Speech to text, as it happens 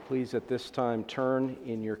Please at this time turn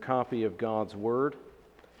in your copy of God's Word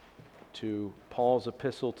to Paul's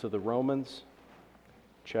epistle to the Romans,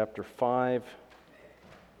 chapter 5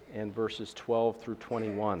 and verses 12 through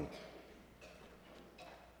 21.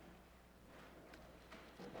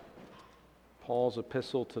 Paul's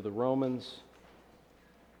epistle to the Romans,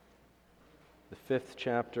 the 5th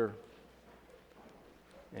chapter,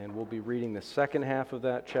 and we'll be reading the second half of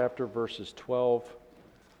that chapter, verses 12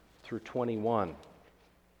 through 21.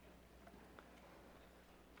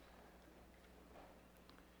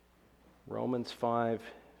 Romans 5,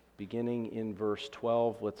 beginning in verse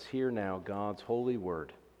 12. Let's hear now God's holy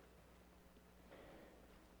word.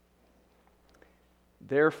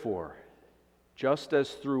 Therefore, just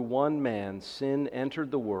as through one man sin entered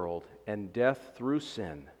the world, and death through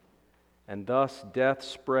sin, and thus death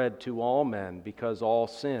spread to all men because all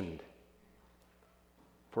sinned.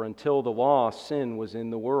 For until the law, sin was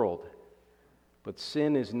in the world, but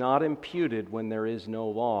sin is not imputed when there is no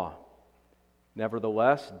law.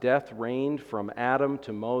 Nevertheless, death reigned from Adam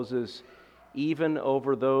to Moses, even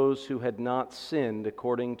over those who had not sinned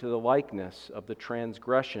according to the likeness of the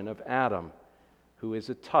transgression of Adam, who is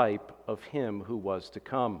a type of him who was to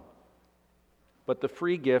come. But the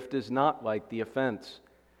free gift is not like the offense.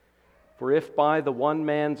 For if by the one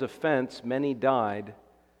man's offense many died,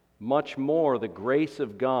 much more the grace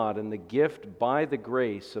of God and the gift by the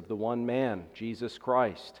grace of the one man, Jesus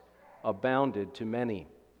Christ, abounded to many.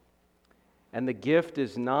 And the gift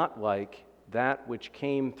is not like that which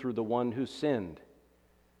came through the one who sinned.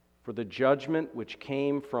 For the judgment which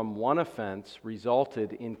came from one offense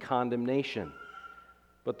resulted in condemnation,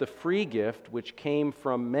 but the free gift which came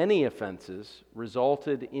from many offenses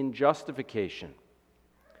resulted in justification.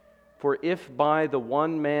 For if by the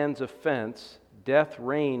one man's offense death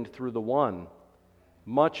reigned through the one,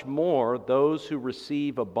 much more those who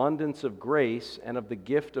receive abundance of grace and of the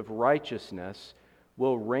gift of righteousness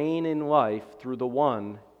will reign in life through the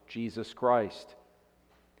one, Jesus Christ.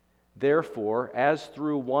 Therefore, as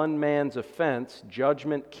through one man's offense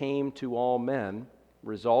judgment came to all men,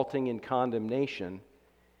 resulting in condemnation,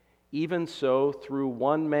 even so through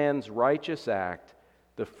one man's righteous act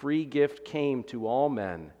the free gift came to all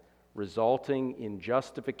men, resulting in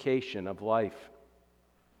justification of life.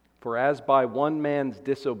 For as by one man's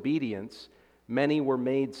disobedience many were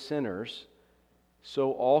made sinners,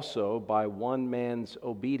 so also by one man's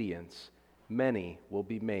obedience many will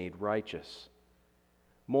be made righteous.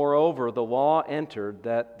 Moreover, the law entered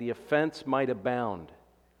that the offense might abound.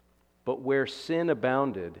 But where sin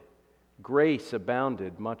abounded, grace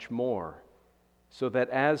abounded much more, so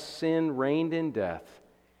that as sin reigned in death,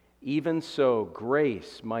 even so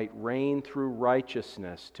grace might reign through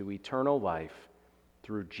righteousness to eternal life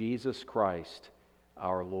through Jesus Christ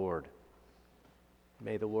our Lord.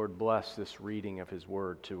 May the Lord bless this reading of His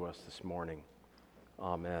Word to us this morning.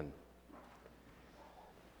 Amen.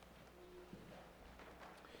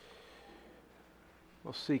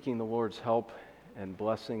 Well, seeking the Lord's help and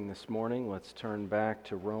blessing this morning, let's turn back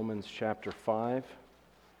to Romans chapter 5.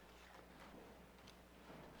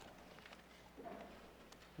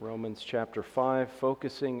 Romans chapter 5,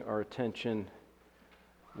 focusing our attention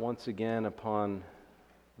once again upon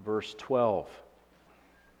verse 12.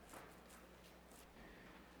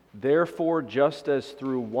 Therefore, just as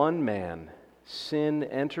through one man sin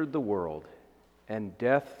entered the world, and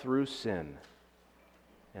death through sin,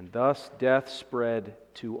 and thus death spread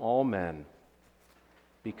to all men,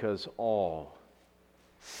 because all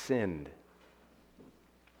sinned.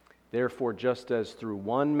 Therefore, just as through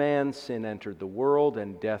one man sin entered the world,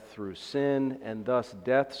 and death through sin, and thus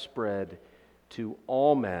death spread to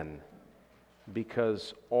all men,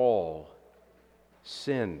 because all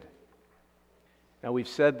sinned. Now, we've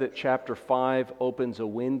said that chapter 5 opens a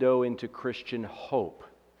window into Christian hope,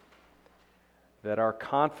 that our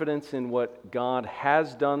confidence in what God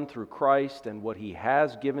has done through Christ and what He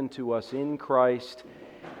has given to us in Christ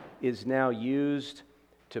is now used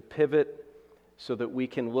to pivot so that we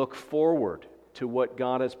can look forward to what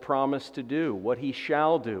God has promised to do, what He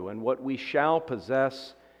shall do, and what we shall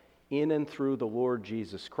possess in and through the Lord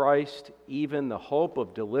Jesus Christ, even the hope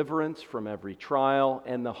of deliverance from every trial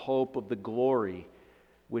and the hope of the glory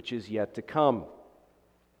which is yet to come.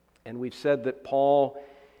 And we've said that Paul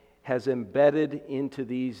has embedded into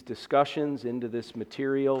these discussions, into this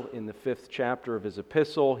material in the 5th chapter of his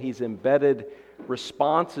epistle, he's embedded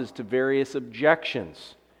responses to various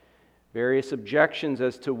objections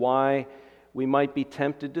as to why we might be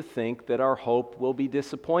tempted to think that our hope will be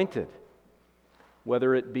disappointed.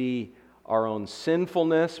 Whether it be our own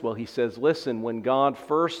sinfulness, well, he says, listen, when God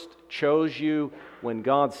first chose you, when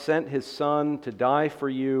God sent His Son to die for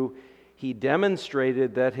you, he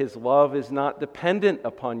demonstrated that his love is not dependent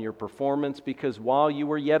upon your performance, because while you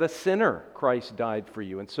were yet a sinner, Christ died for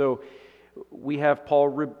you. And so we have Paul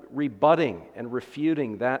rebutting and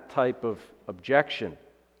refuting that type of objection.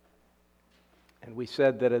 And we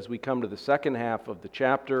said that as we come to the second half of the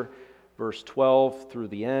chapter, verse 12 through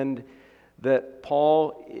the end, that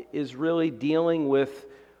Paul is really dealing with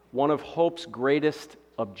one of hope's greatest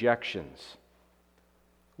objections.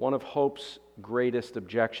 One of hope's greatest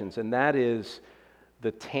objections, and that is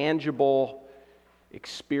the tangible,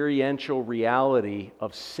 experiential reality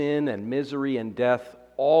of sin and misery and death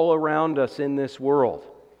all around us in this world.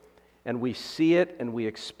 And we see it and we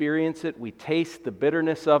experience it, we taste the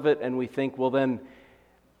bitterness of it, and we think, well then,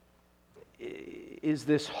 is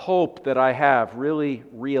this hope that I have really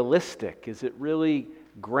realistic? Is it really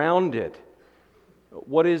grounded?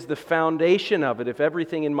 What is the foundation of it if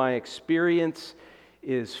everything in my experience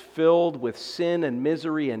is filled with sin and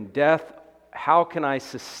misery and death? How can I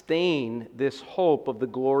sustain this hope of the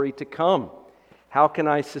glory to come? How can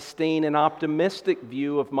I sustain an optimistic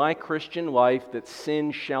view of my Christian life that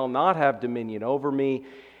sin shall not have dominion over me,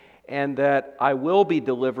 and that I will be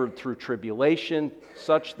delivered through tribulation,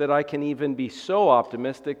 such that I can even be so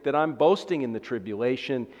optimistic that I'm boasting in the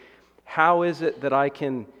tribulation? How is it that I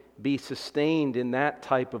can be sustained in that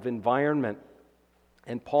type of environment?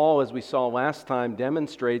 And Paul, as we saw last time,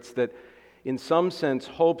 demonstrates that in some sense,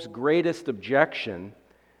 hope's greatest objection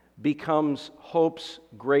becomes hope's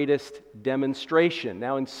greatest demonstration.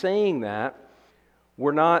 Now, in saying that,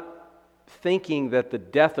 we're not thinking that the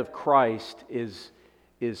death of Christ is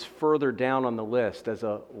further down on the list as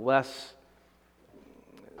a less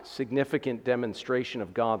significant demonstration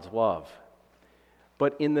of God's love.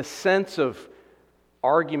 But in the sense of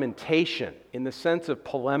argumentation, in the sense of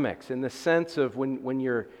polemics, in the sense of when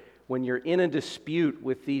you're in a dispute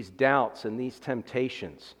with these doubts and these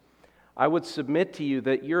temptations, I would submit to you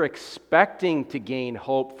that you're expecting to gain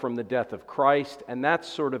hope from the death of Christ, and that's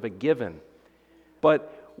sort of a given.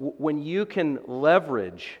 But when you can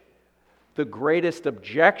leverage the greatest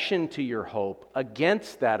objection to your hope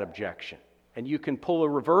against that objection, and you can pull a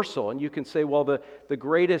reversal, and you can say, well, the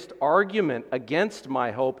greatest argument against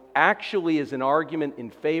my hope actually is an argument in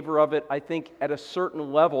favor of it, I think at a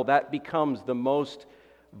certain level that becomes the most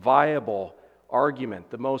viable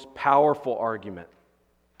argument, the most powerful argument,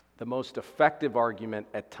 the most effective argument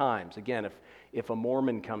at times. Again, if a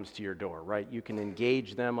Mormon comes to your door, right, you can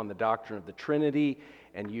engage them on the doctrine of the Trinity,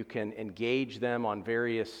 and you can engage them on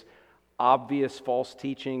various obvious false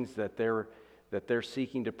teachings that they're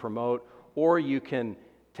seeking to promote, or you can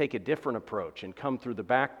take a different approach and come through the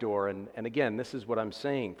back door. And again, this is what I'm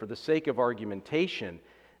saying. For the sake of argumentation,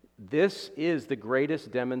 this is the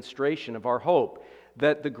greatest demonstration of our hope,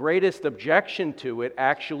 that the greatest objection to it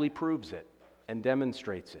actually proves it and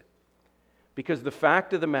demonstrates it. Because the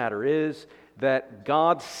fact of the matter is that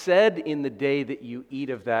God said, in the day that you eat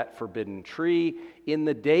of that forbidden tree, in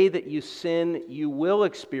the day that you sin, you will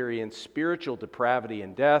experience spiritual depravity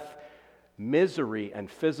and death, misery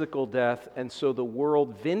and physical death. And so the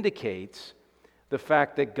world vindicates the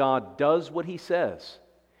fact that God does what He says.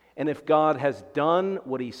 And if God has done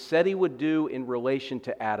what He said He would do in relation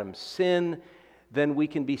to Adam's sin, then we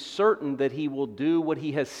can be certain that He will do what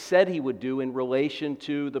He has said He would do in relation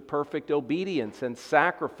to the perfect obedience and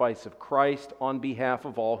sacrifice of Christ on behalf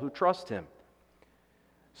of all who trust Him.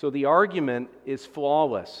 So the argument is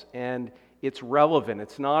flawless and it's relevant.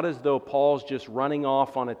 It's not as though Paul's just running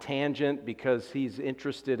off on a tangent because he's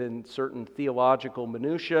interested in certain theological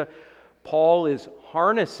minutiae. Paul is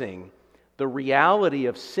harnessing the reality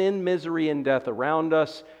of sin, misery, and death around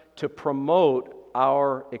us to promote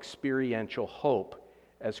our experiential hope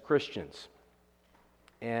as Christians.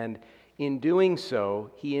 And in doing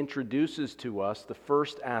so, he introduces to us the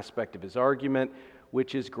first aspect of his argument,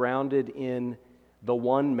 which is grounded in the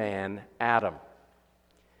one man, Adam.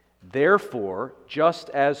 Therefore, just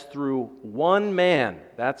as through one man,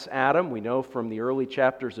 that's Adam, we know from the early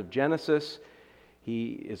chapters of Genesis,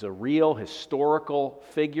 he is a real historical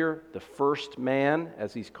figure, the first man,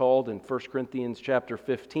 as he's called in 1 Corinthians chapter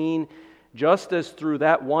 15. Just as through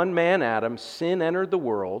that one man, Adam, sin entered the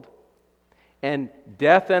world, and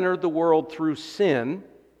death entered the world through sin,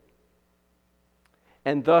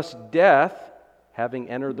 and thus death, having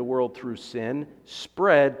entered the world through sin,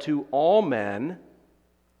 spread to all men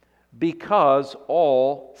because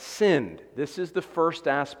all sinned. This is the first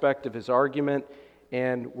aspect of his argument,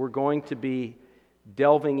 and we're going to be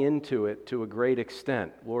delving into it to a great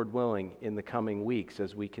extent, Lord willing, in the coming weeks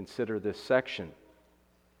as we consider this section.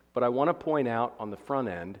 But I want to point out on the front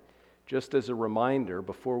end, just as a reminder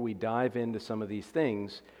before we dive into some of these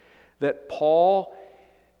things, that Paul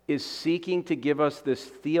is seeking to give us this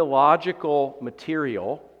theological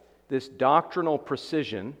material, this doctrinal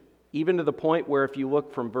precision, even to the point where if you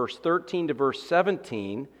look from verse 13 to verse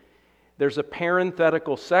 17, there's a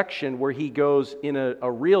parenthetical section where he goes in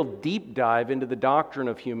a real deep dive into the doctrine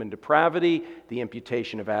of human depravity, the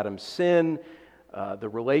imputation of Adam's sin, the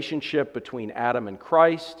relationship between Adam and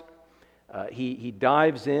Christ. He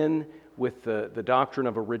dives in with the doctrine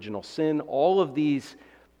of original sin. All of these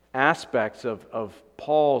aspects of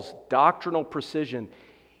Paul's doctrinal precision,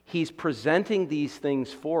 he's presenting these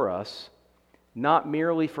things for us, not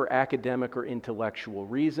merely for academic or intellectual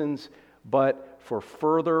reasons, but for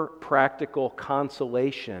further practical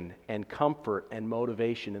consolation and comfort and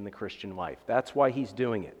motivation in the Christian life. That's why he's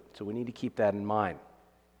doing it. So we need to keep that in mind.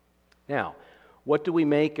 Now, what do we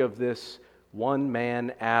make of this one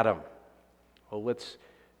man, Adam? Well, let's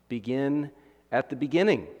begin at the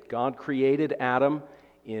beginning. God created Adam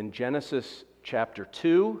in Genesis chapter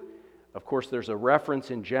 2. Of course, there's a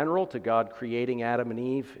reference in general to God creating Adam and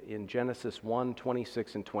Eve in Genesis 1,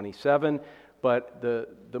 26 and 27. But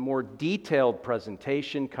the more detailed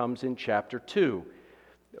presentation comes in chapter 2,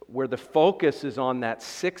 where the focus is on that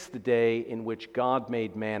sixth day in which God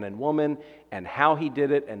made man and woman, and how he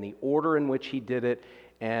did it, and the order in which he did it.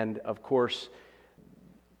 And, of course,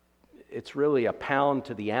 it's really a pound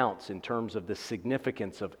to the ounce in terms of the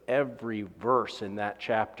significance of every verse in that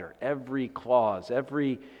chapter. Every clause,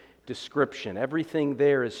 every description, everything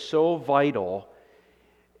there is so vital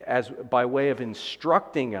as by way of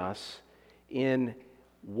instructing us in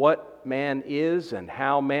what man is and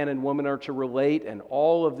how man and woman are to relate, and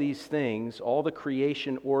all of these things, all the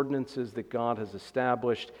creation ordinances that God has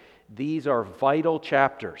established. These are vital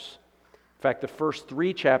chapters. In fact, the first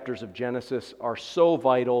 3 chapters of Genesis are so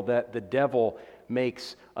vital that the devil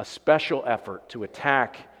makes a special effort to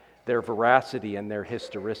attack their veracity and their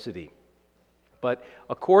historicity. But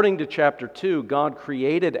according to chapter 2, God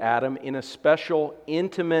created Adam in a special,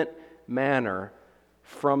 intimate manner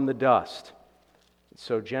from the dust.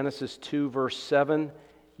 So Genesis 2, verse 7,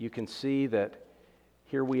 you can see that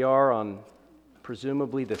here we are on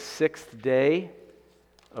presumably the 6th day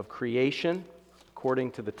of creation,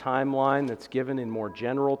 according to the timeline that's given in more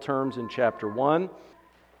general terms in chapter 1.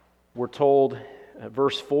 We're told,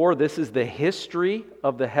 verse 4, this is the history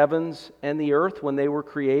of the heavens and the earth when they were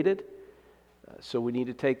created. So we need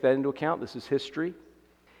to take that into account. This is history.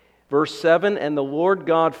 Verse 7, and the Lord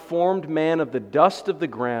God formed man of the dust of the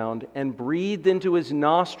ground and breathed into his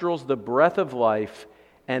nostrils the breath of life,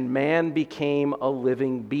 and man became a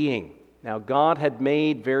living being. Now God had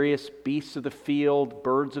made various beasts of the field,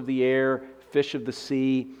 birds of the air, fish of the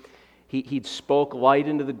sea. He'd spoke light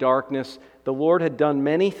into the darkness. The Lord had done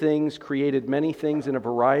many things, created many things in a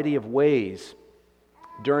variety of ways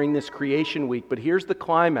during this creation week. But here's the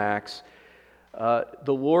climax.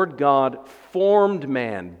 The Lord God formed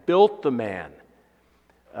man, built the man.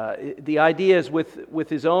 The idea is with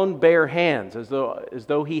his own bare hands, as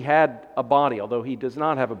though he had a body, although he does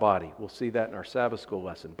not have a body. We'll see that in our Sabbath school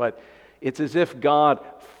lesson. But it's as if God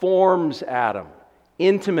forms Adam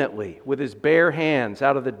intimately with his bare hands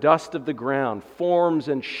out of the dust of the ground, forms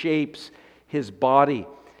and shapes his body,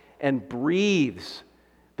 and breathes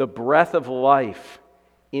the breath of life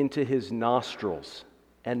into his nostrils,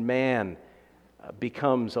 and man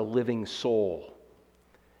becomes a living soul.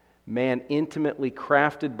 Man intimately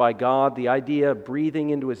crafted by God. The idea of breathing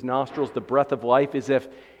into his nostrils the breath of life is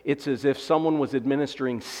as if someone was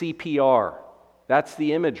administering CPR. That's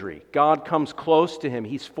the imagery. God comes close to him.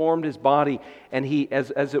 He's formed his body, and he,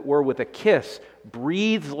 as it were with a kiss,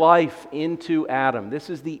 breathes life into Adam. This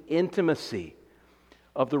is the intimacy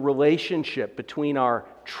of the relationship between our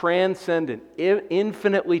transcendent,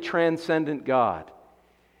 infinitely transcendent God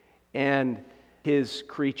and his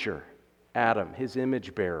creature, Adam, his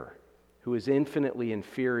image bearer, who is infinitely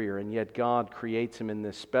inferior, and yet God creates him in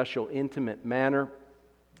this special, intimate manner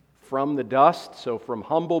from the dust, so from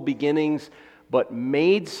humble beginnings, but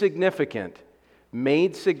made significant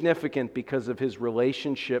because of his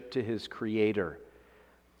relationship to his Creator.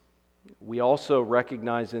 We also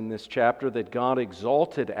recognize in this chapter that God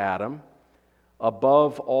exalted Adam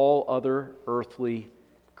above all other earthly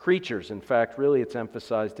creatures. In fact, really it's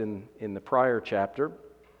emphasized in the prior chapter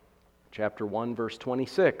 1, verse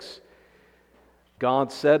 26.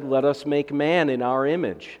 God said, "Let us make man in our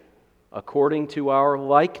image, according to our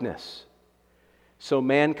likeness." So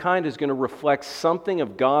mankind is going to reflect something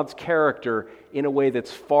of God's character in a way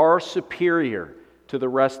that's far superior to the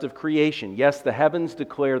rest of creation. Yes, the heavens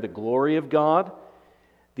declare the glory of God.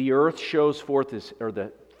 The earth shows forth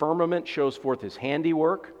the firmament shows forth his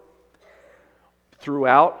handiwork.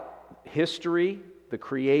 Throughout history, The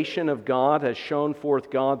creation of God has shown forth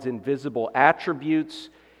God's invisible attributes,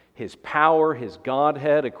 His power, His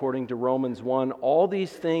Godhead, according to Romans 1. All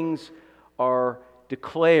these things are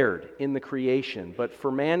declared in the creation, but for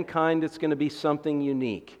mankind it's going to be something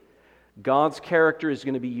unique. God's character is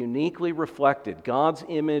going to be uniquely reflected, God's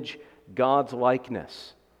image, God's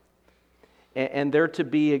likeness. And they're to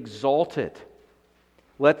be exalted.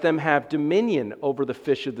 Let them have dominion over the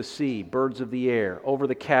fish of the sea, birds of the air, over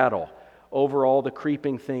the cattle, over all the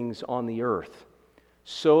creeping things on the earth.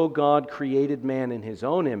 So God created man in His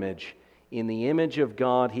own image. In the image of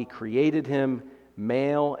God He created him,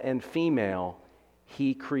 male and female,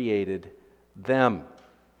 He created them.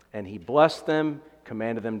 And He blessed them,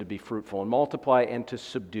 commanded them to be fruitful and multiply, and to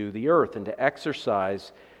subdue the earth, and to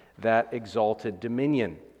exercise that exalted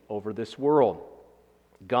dominion over this world.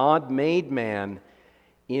 God made man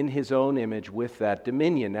in His own image with that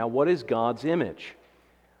dominion. Now, what is God's image?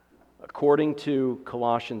 According to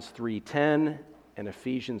Colossians 3:10 and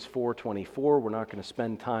Ephesians 4:24, we're not going to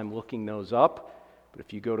spend time looking those up, but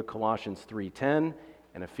if you go to Colossians 3:10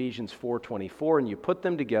 and Ephesians 4:24 and you put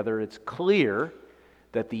them together, it's clear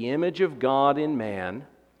that the image of God in man,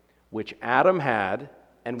 which Adam had,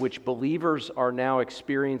 and which believers are now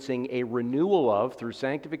experiencing a renewal of through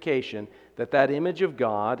sanctification, that image of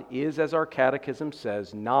God is, as our catechism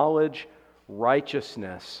says, knowledge,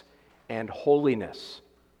 righteousness, and holiness.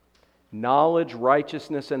 Knowledge,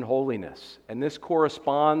 righteousness, and holiness. And this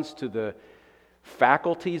corresponds to the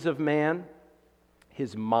faculties of man.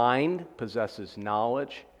 His mind possesses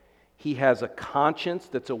knowledge. He has a conscience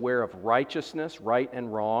that's aware of righteousness, right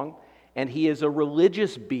and wrong. And he is a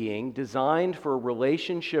religious being designed for a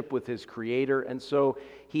relationship with his Creator, and so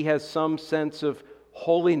he has some sense of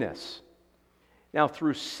holiness. Now,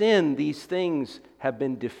 through sin, these things have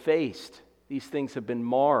been defaced. These things have been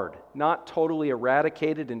marred, not totally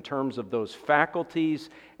eradicated in terms of those faculties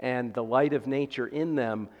and the light of nature in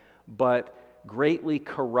them, but greatly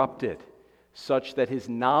corrupted, such that his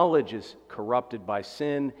knowledge is corrupted by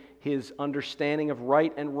sin, his understanding of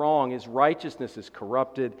right and wrong, his righteousness is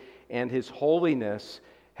corrupted, and his holiness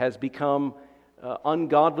has become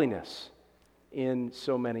ungodliness in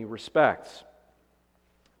so many respects.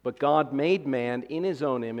 But God made man in His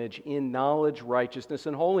own image in knowledge, righteousness,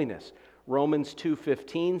 and holiness. Romans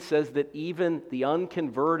 2:15 says that even the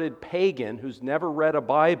unconverted pagan who's never read a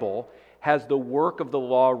Bible has the work of the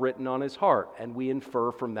law written on his heart. And we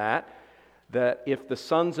infer from that if the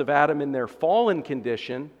sons of Adam in their fallen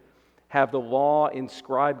condition have the law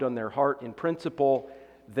inscribed on their heart in principle,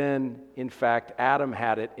 then in fact Adam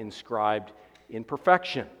had it inscribed in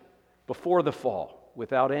perfection before the fall,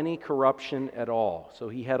 without any corruption at all. So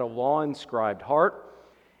he had a law-inscribed heart.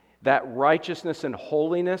 That righteousness and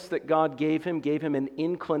holiness that God gave him an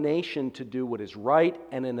inclination to do what is right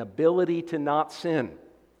and an ability to not sin.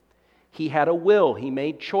 He had a will, he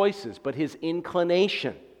made choices, but his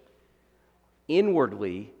inclination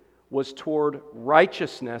inwardly was toward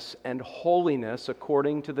righteousness and holiness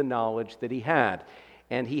according to the knowledge that he had.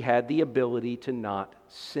 And he had the ability to not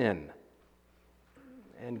sin.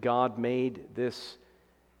 And God made this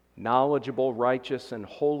knowledgeable, righteous, and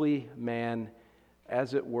holy man,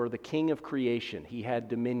 as it were, the king of creation. He had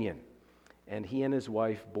dominion, and he and his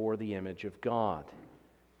wife bore the image of God.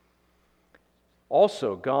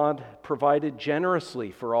 Also, God provided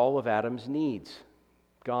generously for all of Adam's needs.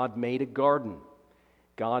 God made a garden.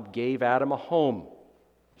 God gave Adam a home.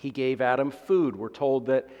 He gave Adam food. We're told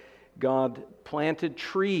that God planted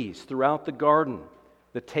trees throughout the garden,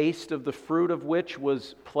 the taste of the fruit of which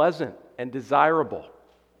was pleasant and desirable.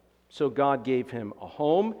 So God gave him a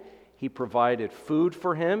home. He provided food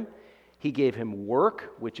for him. He gave him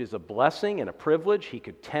work, which is a blessing and a privilege. He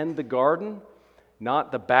could tend the garden,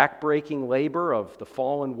 not the backbreaking labor of the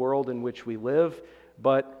fallen world in which we live,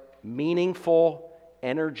 but meaningful,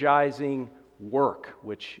 energizing work,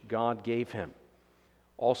 which God gave him.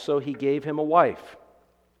 Also, he gave him a wife.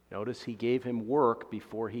 Notice he gave him work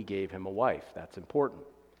before he gave him a wife. That's important.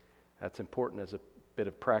 That's important as a bit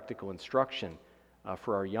of practical instruction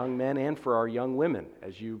for our young men and for our young women.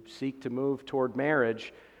 As you seek to move toward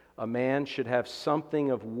marriage, a man should have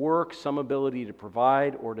something of work, some ability to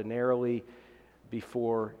provide ordinarily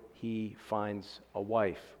before he finds a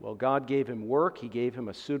wife. Well, God gave him work. He gave him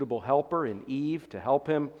a suitable helper in Eve to help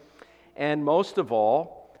him. And most of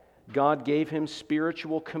all, God gave him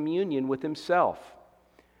spiritual communion with himself.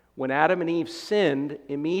 When Adam and Eve sinned,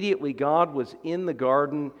 immediately God was in the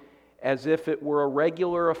garden as if it were a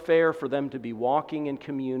regular affair for them to be walking and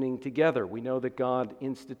communing together. We know that God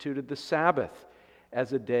instituted the Sabbath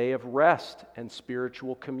as a day of rest and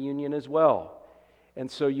spiritual communion as well. And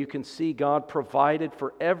so you can see God provided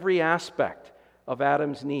for every aspect of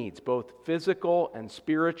Adam's needs, both physical and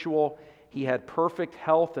spiritual. He had perfect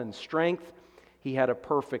health and strength. He had a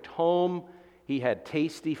perfect home. He had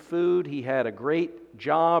tasty food. He had a great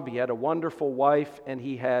job. He had a wonderful wife. And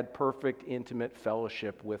he had perfect, intimate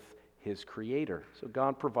fellowship with his Creator. So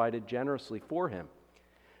God provided generously for him.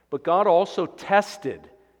 But God also tested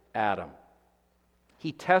Adam.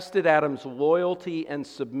 He tested Adam's loyalty and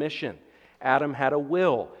submission. Adam had a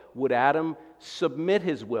will. Would Adam submit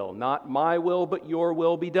his will? Not my will, but your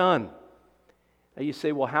will be done. Now you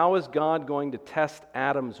say, well, how is God going to test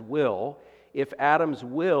Adam's will if Adam's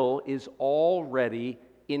will is already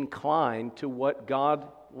inclined to what God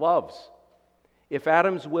loves? If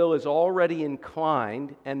Adam's will is already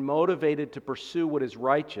inclined and motivated to pursue what is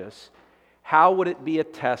righteous, how would it be a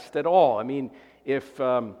test at all? I mean, if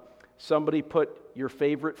somebody put your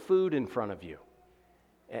favorite food in front of you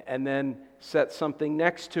and then set something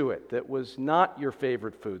next to it that was not your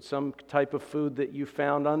favorite food, some type of food that you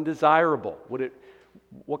found undesirable,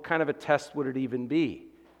 what kind of a test would it even be?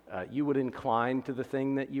 You would incline to the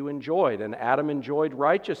thing that you enjoyed, and Adam enjoyed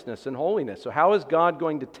righteousness and holiness. So how is God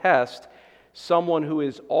going to test someone who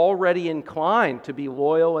is already inclined to be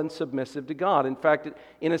loyal and submissive to God? In fact,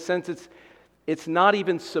 in a sense, it's not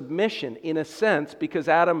even submission, in a sense, because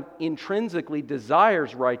Adam intrinsically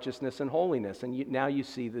desires righteousness and holiness, and now you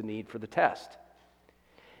see the need for the test.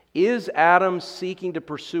 Is Adam seeking to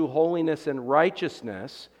pursue holiness and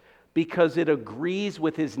righteousness because it agrees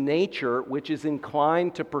with his nature, which is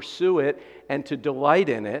inclined to pursue it and to delight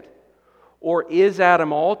in it? Or is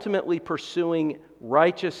Adam ultimately pursuing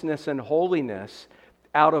righteousness and holiness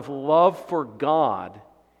out of love for God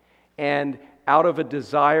and out of a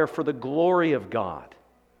desire for the glory of God?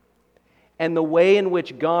 And the way in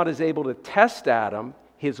which God is able to test Adam,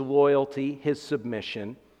 his loyalty, his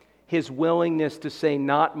submission, his willingness to say,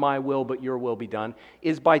 not my will, but your will be done,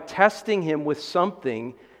 is by testing him with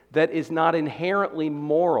something that is not inherently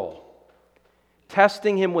moral.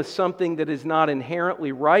 Testing him with something that is not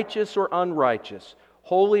inherently righteous or unrighteous,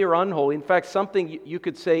 holy or unholy. In fact, something you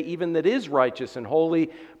could say even that is righteous and holy,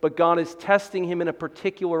 but God is testing him in a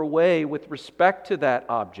particular way with respect to that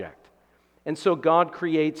object. And so God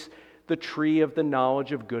creates the tree of the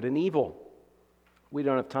knowledge of good and evil. We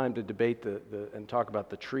don't have time to debate and talk about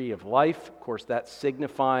the tree of life. Of course, that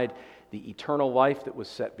signified the eternal life that was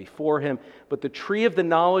set before him. But the tree of the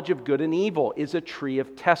knowledge of good and evil is a tree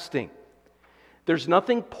of testing. There's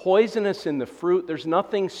nothing poisonous in the fruit. There's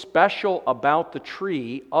nothing special about the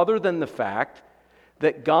tree other than the fact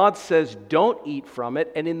that God says, don't eat from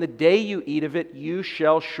it, and in the day you eat of it, you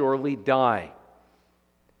shall surely die.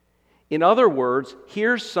 In other words,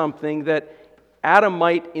 here's something that Adam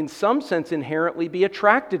might, in some sense, inherently be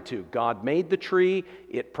attracted to. God made the tree.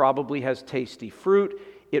 It probably has tasty fruit.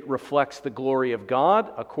 It reflects the glory of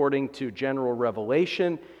God, according to general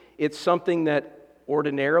revelation. It's something that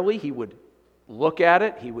ordinarily he would look at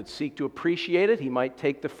it, he would seek to appreciate it, he might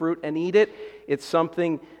take the fruit and eat it. It's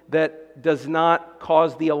something that does not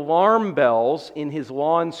cause the alarm bells in his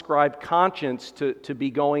law-inscribed conscience to be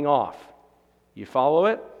going off. You follow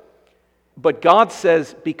it? But God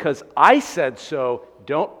says, because I said so,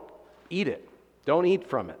 don't eat it. Don't eat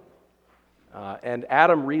from it. And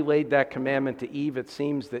Adam relayed that commandment to Eve. It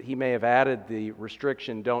seems that he may have added the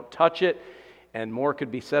restriction, don't touch it, and more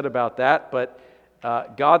could be said about that, but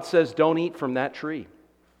God says don't eat from that tree.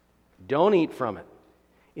 Don't eat from it.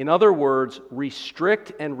 In other words,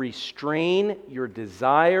 restrict and restrain your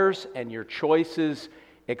desires and your choices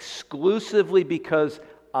exclusively because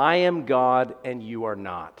I am God and you are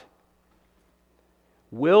not.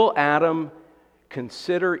 Will Adam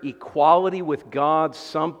consider equality with God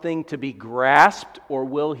something to be grasped, or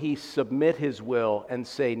will he submit his will and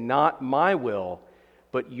say, not my will,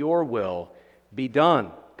 but your will be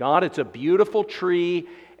done? God, it's a beautiful tree,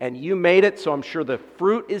 and you made it, so I'm sure the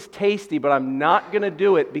fruit is tasty, but I'm not going to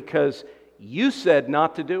do it because you said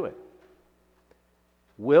not to do it.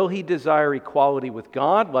 Will he desire equality with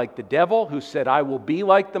God like the devil, who said, I will be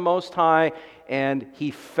like the Most High, and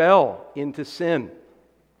he fell into sin?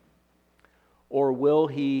 Or will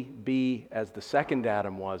he be, as the second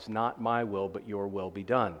Adam was, not my will, but your will be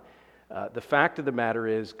done? The fact of the matter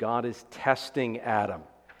is, God is testing Adam.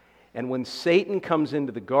 And when Satan comes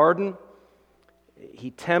into the garden,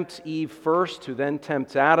 he tempts Eve first, who then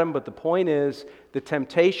tempts Adam. But the point is, the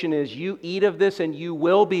temptation is, you eat of this and you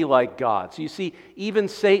will be like God. So you see, even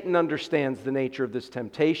Satan understands the nature of this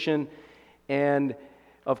temptation. And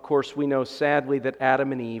of course, we know sadly that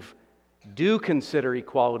Adam and Eve do consider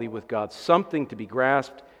equality with God something to be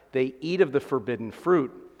grasped. They eat of the forbidden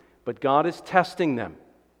fruit, but God is testing them.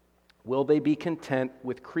 Will they be content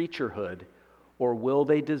with creaturehood, or will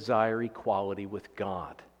they desire equality with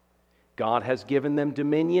God? God has given them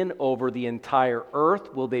dominion over the entire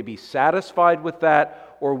earth. Will they be satisfied with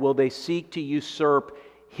that, or will they seek to usurp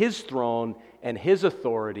His throne and His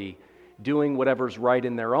authority, doing whatever's right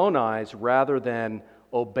in their own eyes rather than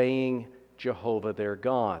obeying Jehovah their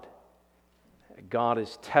God? God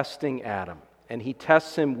is testing Adam, and He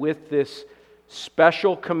tests him with this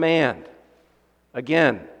special command.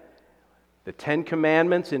 Again, the 10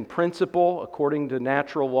 Commandments in principle, according to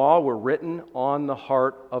natural law, were written on the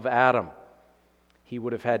heart of Adam. He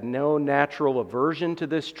would have had no natural aversion to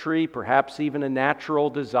this tree, perhaps even a natural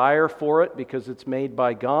desire for it because it's made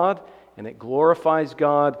by God and it glorifies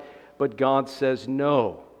God, but God says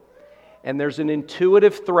no. And there's an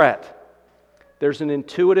intuitive threat. There's an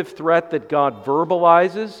intuitive threat that God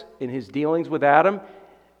verbalizes in His dealings with Adam.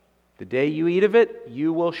 The day you eat of it,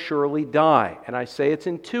 you will surely die. And I say it's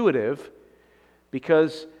intuitive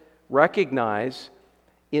because recognize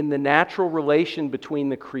in the natural relation between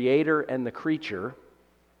the Creator and the creature,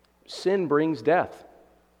 sin brings death.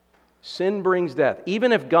 Sin brings death.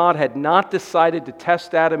 Even if God had not decided to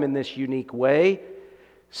test Adam in this unique way,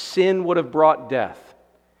 sin would have brought death.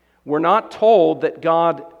 We're not told that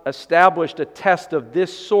God established a test of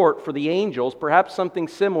this sort for the angels, perhaps something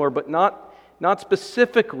similar, but not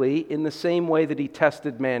specifically in the same way that He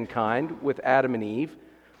tested mankind with Adam and Eve.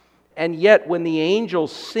 And yet, when the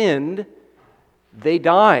angels sinned, they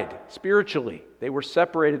died spiritually. They were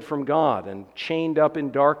separated from God and chained up in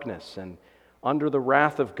darkness and under the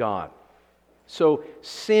wrath of God. So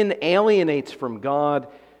sin alienates from God.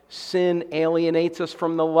 Sin alienates us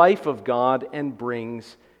from the life of God and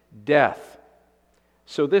brings death.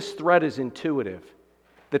 So this threat is intuitive.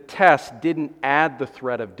 The test didn't add the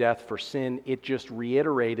threat of death for sin. It just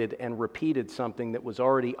reiterated and repeated something that was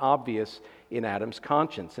already obvious in Adam's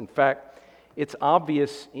conscience. In fact, it's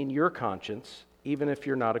obvious in your conscience, even if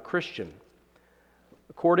you're not a Christian.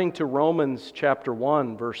 According to Romans chapter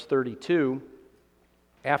 1, verse 32,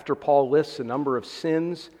 after Paul lists a number of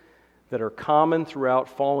sins that are common throughout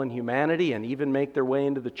fallen humanity and even make their way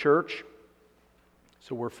into the church,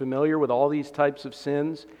 so we're familiar with all these types of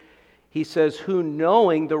sins, he says, who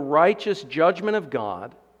knowing the righteous judgment of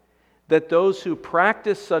God, that those who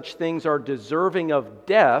practice such things are deserving of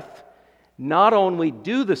death, not only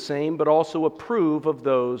do the same, but also approve of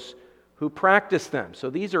those who practice them. So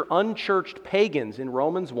these are unchurched pagans in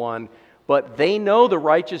Romans 1, but they know the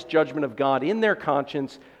righteous judgment of God in their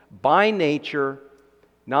conscience by nature,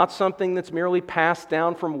 not something that's merely passed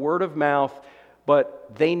down from word of mouth,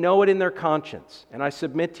 but they know it in their conscience. And I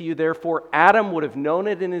submit to you, therefore, Adam would have known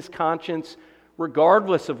it in his conscience,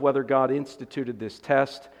 regardless of whether God instituted this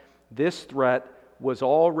test. This threat was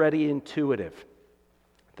already intuitive.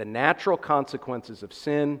 The natural consequences of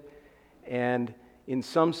sin, and in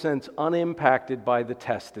some sense unimpacted by the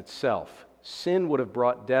test itself. Sin would have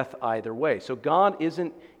brought death either way. So God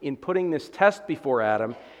isn't, in putting this test before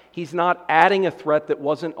Adam, He's not adding a threat that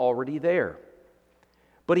wasn't already there.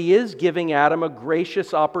 But He is giving Adam a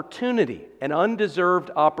gracious opportunity, an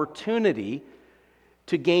undeserved opportunity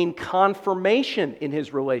to gain confirmation in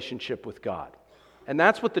his relationship with God. And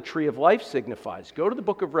that's what the tree of life signifies. Go to the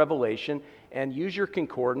book of Revelation and use your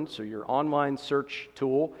concordance or your online search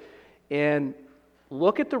tool and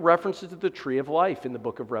look at the references to the tree of life in the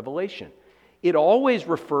book of Revelation. It always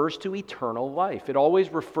refers to eternal life. It always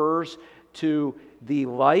refers to the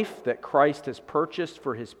life that Christ has purchased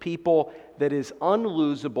for His people that is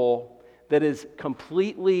unlosable, that is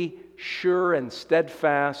completely sure and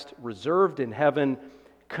steadfast, reserved in heaven,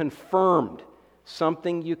 confirmed,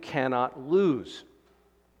 something you cannot lose.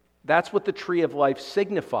 That's what the tree of life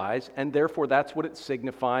signifies, and therefore that's what it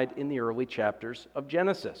signified in the early chapters of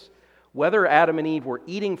Genesis. Whether Adam and Eve were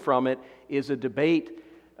eating from it is a debate.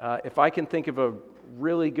 If I can think of a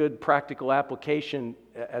really good practical application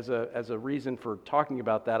as a reason for talking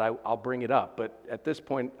about that, I'll bring it up. But at this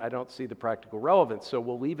point, I don't see the practical relevance, so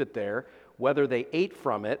we'll leave it there, whether they ate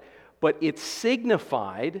from it. But it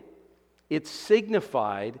signified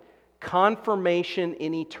confirmation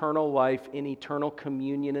in eternal life, in eternal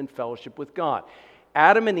communion and fellowship with God.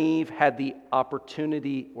 Adam and Eve had the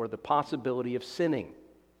opportunity or the possibility of sinning.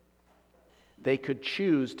 They could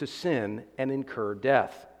choose to sin and incur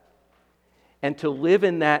death. And to live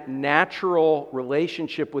in that natural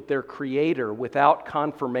relationship with their Creator without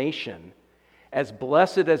confirmation, as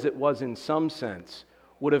blessed as it was in some sense,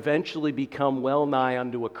 would eventually become well nigh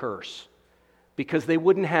unto a curse. Because they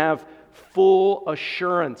wouldn't have full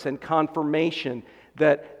assurance and confirmation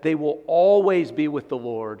that they will always be with the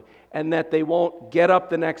Lord and that they won't get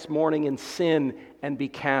up the next morning and sin and be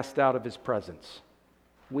cast out of His presence.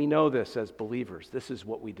 We know this as believers. This is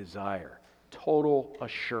what we desire. total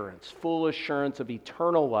assurance, full assurance of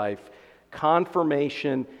eternal life,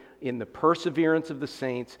 confirmation in the perseverance of the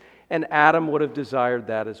saints, and Adam would have desired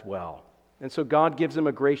that as well. And so God gives him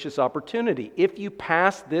a gracious opportunity. If you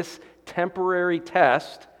pass this temporary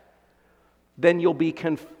test, then you'll be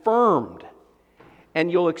confirmed,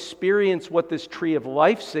 and you'll experience what this tree of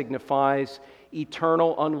life signifies: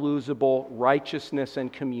 eternal, unlosable righteousness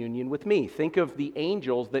and communion with me. Think of the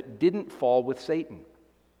angels that didn't fall with Satan,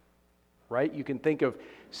 right? You can think of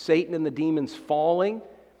Satan and the demons falling,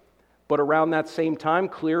 but around that same time,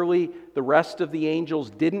 clearly the rest of the angels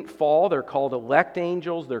didn't fall. They're called elect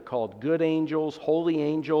angels, they're called good angels, holy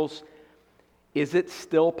angels. Is it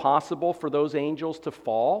still possible for those angels to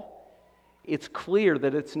fall? It's clear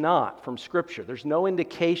that it's not from Scripture. There's no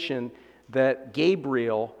indication that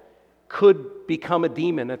Gabriel could become a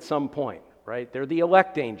demon at some point, right? They're the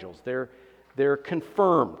elect angels. They're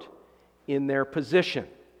confirmed in their position.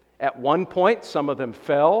 At one point, some of them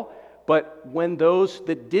fell, but when those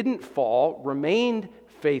that didn't fall remained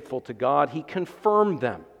faithful to God, he confirmed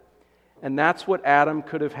them. And that's what Adam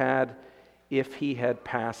could have had if he had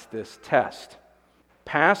passed this test.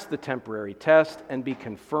 Pass the temporary test and be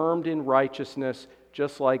confirmed in righteousness,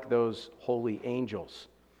 just like those holy angels.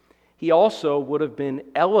 He also would have been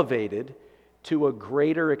elevated to a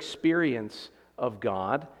greater experience of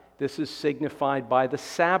God. This is signified by the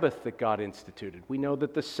Sabbath that God instituted. We know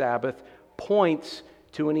that the Sabbath points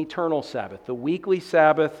to an eternal Sabbath. The weekly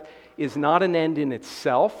Sabbath is not an end in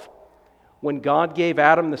itself. When God gave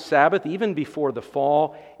Adam the Sabbath, even before the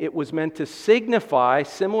fall, it was meant to signify,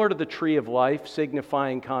 similar to the tree of life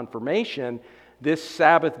signifying confirmation, this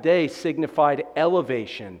Sabbath day signified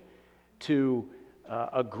elevation to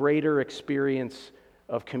a greater experience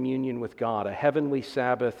of communion with God, a heavenly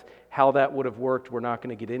Sabbath. How that would have worked, we're not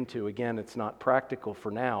going to get into. Again, it's not practical for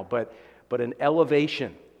now, but an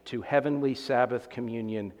elevation to heavenly Sabbath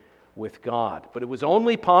communion with God. But it was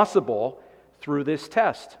only possible through this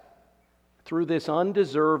test, through this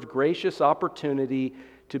undeserved, gracious opportunity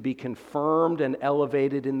to be confirmed and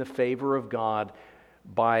elevated in the favor of God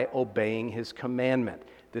by obeying His commandment.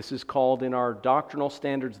 This is called in our doctrinal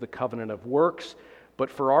standards the covenant of works, but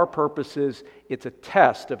for our purposes, it's a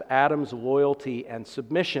test of Adam's loyalty and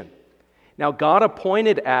submission. Now, God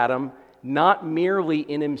appointed Adam not merely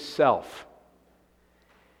in himself.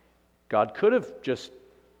 God could have just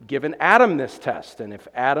given Adam this test, and if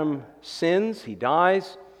Adam sins, he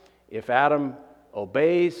dies. If Adam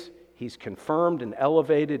obeys, he's confirmed and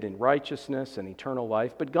elevated in righteousness and eternal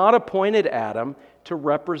life. But God appointed Adam to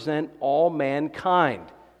represent all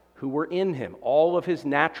mankind who were in him, all of his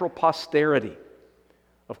natural posterity.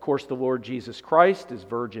 Of course, the Lord Jesus Christ is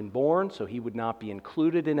virgin born, so he would not be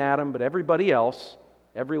included in Adam, but everybody else,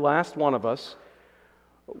 every last one of us,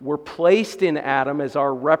 were placed in Adam as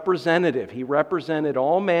our representative. He represented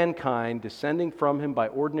all mankind, descending from him by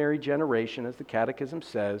ordinary generation, as the Catechism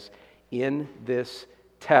says, in this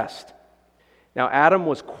test. Now, Adam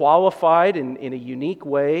was qualified in a unique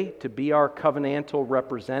way to be our covenantal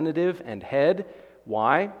representative and head.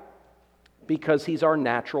 Why? Because he's our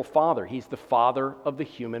natural father. He's the father of the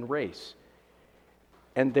human race.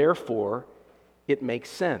 And therefore, it makes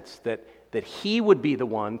sense that he would be the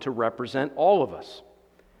one to represent all of us.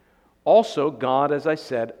 Also, God, as I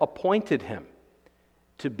said, appointed him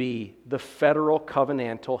to be the federal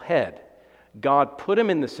covenantal head. God put him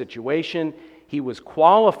in the situation. He was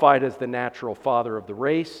qualified as the natural father of the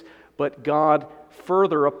race, but God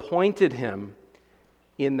further appointed him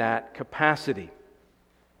in that capacity.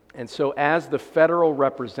 And so, as the federal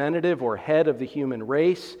representative or head of the human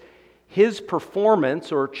race, his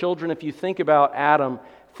performance, or children, if you think about Adam,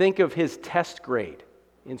 think of his test grade.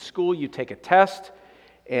 In school, you take a test,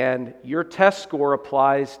 and your test score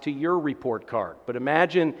applies to your report card. But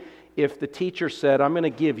imagine if the teacher said, I'm going to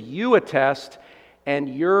give you a test,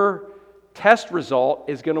 and your test result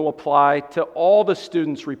is going to apply to all the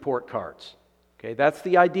students' report cards. Okay, that's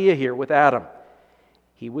the idea here with Adam.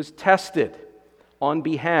 He was tested on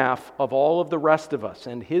behalf of all of the rest of us,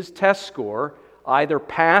 and his test score, either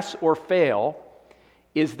pass or fail,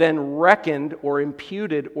 is then reckoned or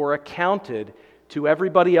imputed or accounted to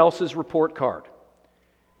everybody else's report card.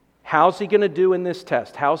 How's he going to do in this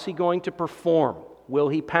test? How's he going to perform? Will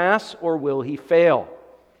he pass or will he fail?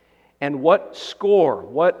 And what score,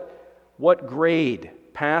 what grade,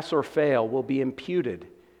 pass or fail, will be imputed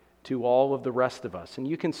to all of the rest of us? And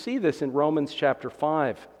you can see this in Romans chapter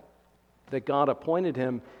 5, that God appointed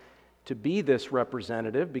him to be this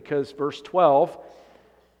representative, because verse 12,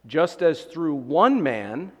 just as through one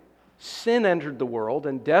man sin entered the world,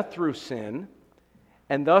 and death through sin,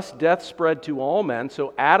 and thus death spread to all men.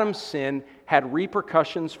 So Adam's sin had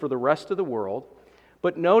repercussions for the rest of the world.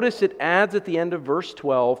 But notice it adds at the end of verse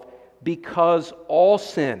 12, because all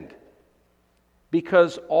sinned.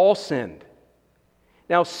 Because all sinned.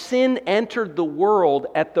 Now, sin entered the world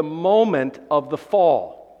at the moment of the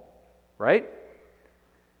fall, right?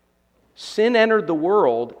 Sin entered the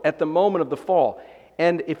world at the moment of the fall.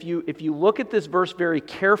 And if you look at this verse very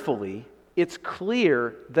carefully, it's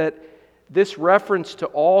clear that this reference to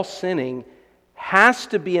all sinning has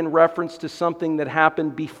to be in reference to something that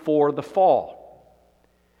happened before the fall.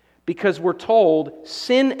 Because we're told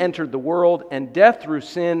sin entered the world and death through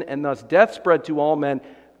sin, and thus death spread to all men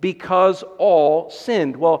because all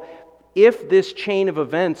sinned. Well, if this chain of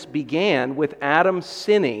events began with Adam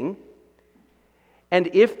sinning, and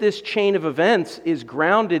if this chain of events is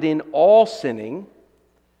grounded in all sinning,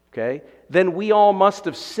 okay, then we all must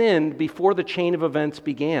have sinned before the chain of events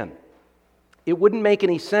began. It wouldn't make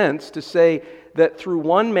any sense to say that through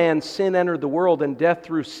one man sin entered the world and death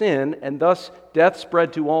through sin, and thus death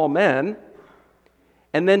spread to all men,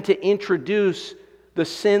 and then to introduce the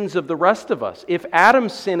sins of the rest of us. If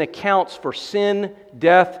Adam's sin accounts for sin,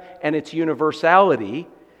 death, and its universality,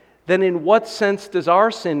 then in what sense does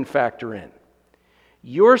our sin factor in?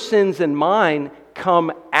 Your sins and mine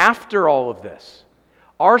come after all of this.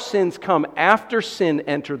 Our sins come after sin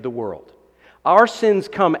entered the world. Our sins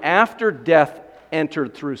come after death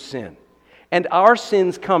entered through sin. And our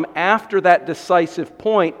sins come after that decisive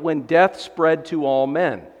point when death spread to all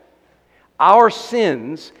men. Our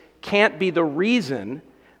sins can't be the reason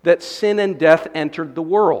that sin and death entered the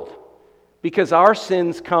world, because our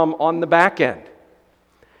sins come on the back end.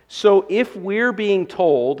 So if we're being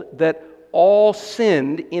told that all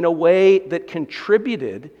sinned in a way that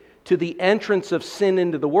contributed to the entrance of sin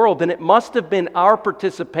into the world, then it must have been our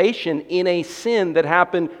participation in a sin that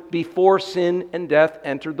happened before sin and death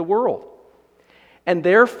entered the world. And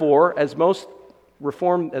therefore, as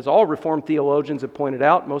all Reformed theologians have pointed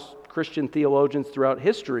out, most Christian theologians throughout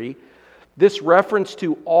history, this reference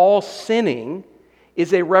to all sinning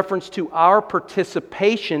is a reference to our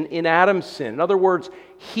participation in Adam's sin. In other words,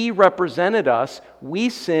 he represented us, we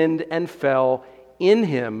sinned and fell in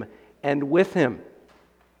him and with him.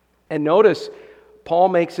 And notice, Paul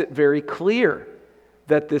makes it very clear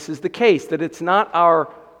that this is the case, that it's not our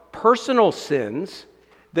personal sins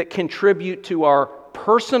that contribute to our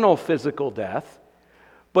personal physical death,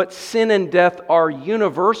 but sin and death are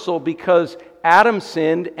universal because Adam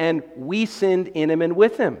sinned and we sinned in him and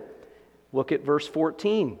with him. Look at verse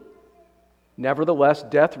 14. Nevertheless,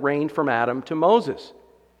 death reigned from Adam to Moses.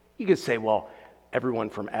 You could say, well, everyone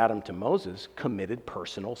from Adam to Moses committed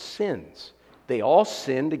personal sins. They all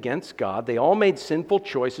sinned against God. They all made sinful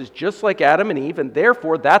choices just like Adam and Eve, and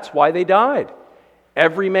therefore that's why they died.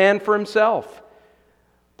 Every man for himself.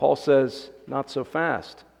 Paul says, not so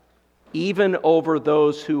fast. Even over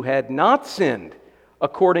those who had not sinned,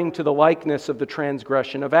 according to the likeness of the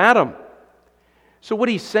transgression of Adam. So what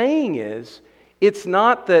he's saying is, it's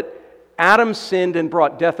not that Adam sinned and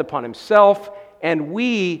brought death upon himself, and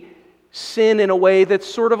we sin in a way that's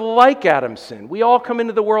sort of like Adam's sin. We all come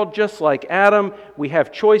into the world just like Adam. We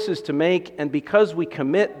have choices to make, and because we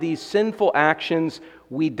commit these sinful actions,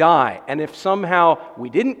 we die. And if somehow we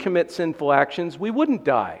didn't commit sinful actions, we wouldn't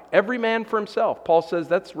die. Every man for himself. Paul says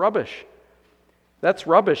that's rubbish. That's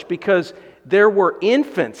rubbish because there were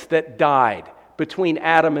infants that died between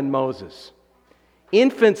Adam and Moses.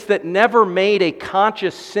 Infants that never made a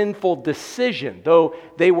conscious sinful decision, though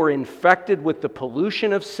they were infected with the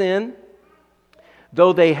pollution of sin,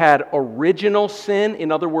 though they had original sin.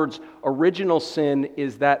 In other words, original sin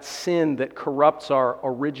is that sin that corrupts our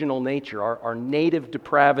original nature, our native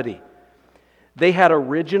depravity. They had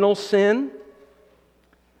original sin,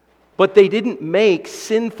 but they didn't make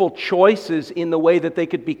sinful choices in the way that they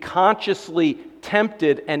could be consciously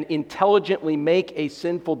tempted and intelligently make a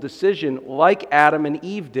sinful decision like Adam and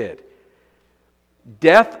Eve did.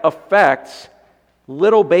 Death affects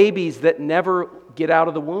little babies that never get out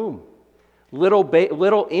of the womb.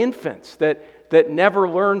 Little infants that never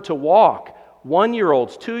learn to walk.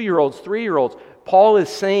 1-year-olds, 2-year-olds, 3-year-olds. Paul is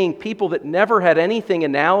saying people that never had anything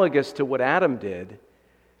analogous to what Adam did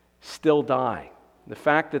still die. The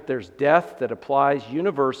fact that there's death that applies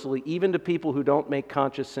universally, even to people who don't make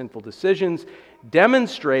conscious sinful decisions,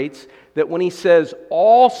 demonstrates that when he says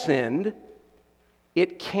all sinned,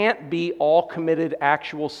 it can't be all committed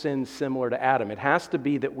actual sins similar to Adam. It has to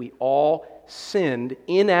be that we all sinned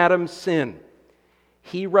in Adam's sin.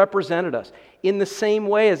 He represented us. In the same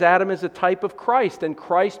way as Adam is a type of Christ, and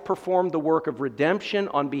Christ performed the work of redemption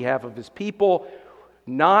on behalf of his people,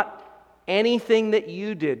 not anything that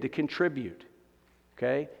you did to contribute.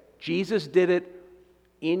 Okay? Jesus did it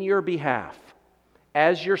in your behalf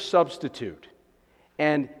as your substitute.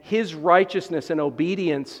 And his righteousness and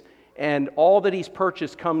obedience and all that he's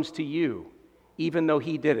purchased comes to you, even though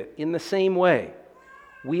he did it. In the same way,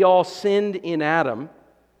 we all sinned in Adam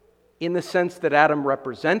in the sense that Adam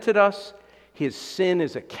represented us. His sin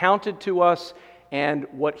is accounted to us, and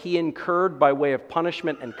what he incurred by way of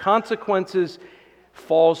punishment and consequences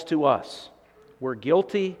falls to us. We're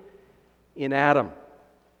guilty in Adam.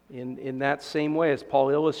 In that same way, as Paul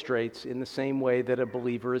illustrates, in the same way that a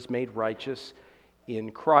believer is made righteous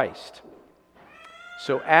in Christ.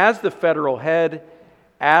 So as the federal head,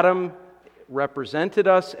 Adam represented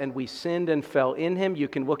us, and we sinned and fell in him. You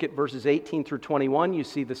can look at verses 18 through 21. You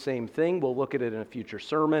see the same thing. We'll look at it in a future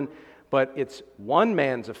sermon. But it's one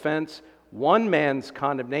man's offense, one man's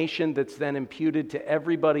condemnation that's then imputed to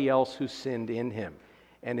everybody else who sinned in him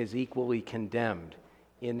and is equally condemned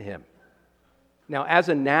in him. Now, as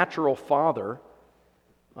a natural father,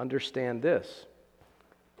 understand this.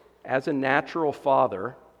 As a natural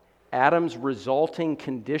father, Adam's resulting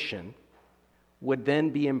condition would then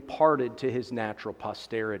be imparted to his natural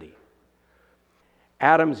posterity.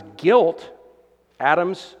 Adam's guilt,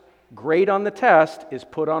 Adam's grade on the test, is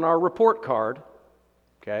put on our report card.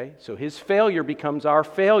 Okay? So his failure becomes our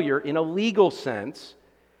failure in a legal sense.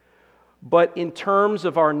 But in terms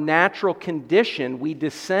of our natural condition, we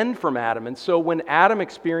descend from Adam. And so when Adam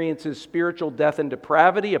experiences spiritual death and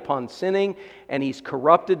depravity upon sinning, and he's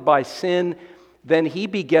corrupted by sin, then he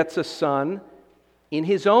begets a son in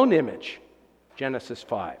his own image, Genesis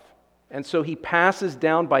 5. And so he passes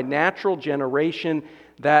down by natural generation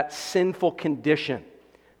that sinful condition,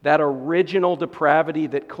 that original depravity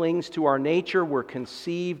that clings to our nature. We're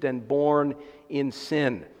conceived and born in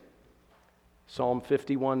sin. Psalm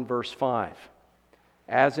 51, verse 5.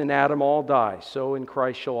 As in Adam all die, so in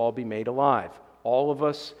Christ shall all be made alive. All of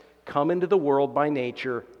us come into the world by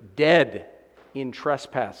nature dead in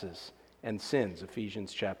trespasses and sins,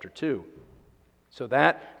 Ephesians chapter 2. So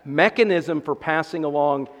that mechanism for passing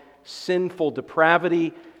along sinful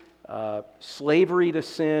depravity, slavery to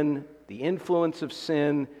sin, the influence of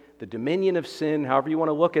sin, the dominion of sin, however you want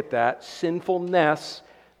to look at that, sinfulness,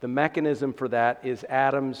 the mechanism for that is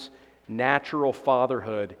Adam's natural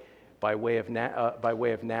fatherhood by way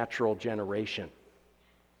of natural generation.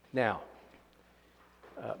 Now,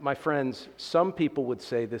 my friends, some people would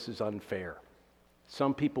say this is unfair.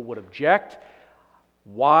 Some people would object.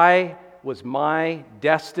 Why was my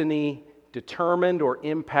destiny determined or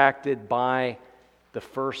impacted by the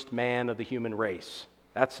first man of the human race?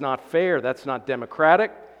 That's not fair. That's not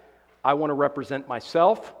democratic. I want to represent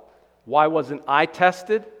myself. Why wasn't I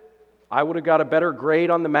tested? I would have got a better grade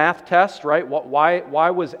on the math test, right? Why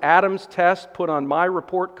was Adam's test put on my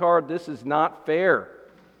report card? This is not fair.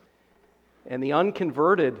 And the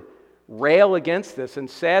unconverted rail against this, and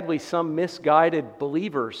sadly some misguided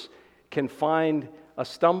believers can find a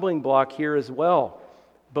stumbling block here as well.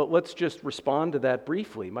 But let's just respond to that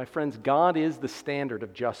briefly. My friends, God is the standard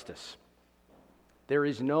of justice. There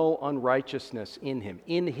is no unrighteousness in him.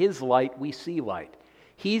 In his light, we see light.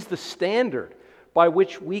 He's the standard by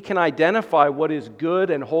which we can identify what is good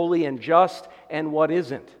and holy and just and what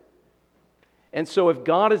isn't. And so if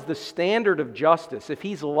God is the standard of justice, if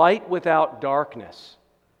he's light without darkness,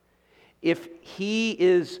 if he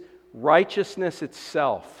is righteousness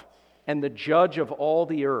itself and the judge of all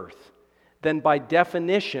the earth, then by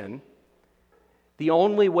definition, the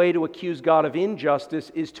only way to accuse God of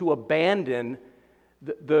injustice is to abandon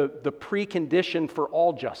the precondition for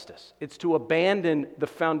all justice. It's to abandon the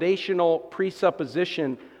foundational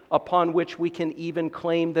presupposition upon which we can even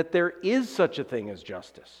claim that there is such a thing as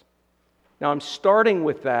justice. Now, I'm starting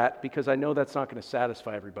with that because I know that's not going to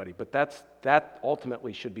satisfy everybody, but that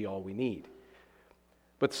ultimately should be all we need.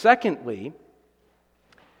 But secondly,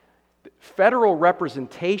 federal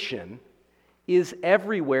representation is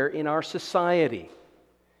everywhere in our society.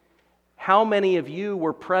 How many of you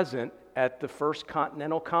were present at the First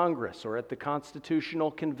Continental Congress or at the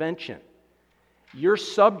Constitutional Convention? You're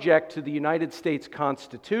subject to the United States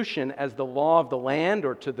Constitution as the law of the land,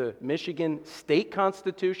 or to the Michigan State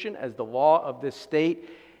Constitution as the law of this state.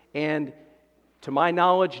 And to my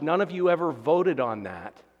knowledge, none of you ever voted on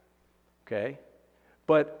that. Okay?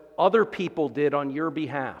 But other people did on your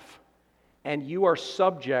behalf. And you are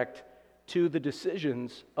subject to the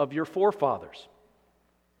decisions of your forefathers.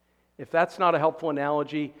 If that's not a helpful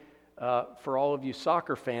analogy, for all of you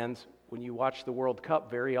soccer fans, when you watch the World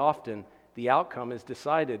Cup, very often the outcome is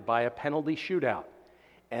decided by a penalty shootout.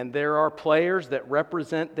 And there are players that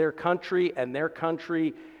represent their country, and their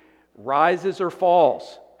country rises or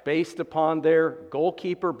falls based upon their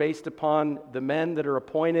goalkeeper, based upon the men that are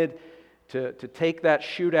appointed to take that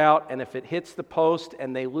shootout. And if it hits the post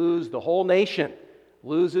and they lose, the whole nation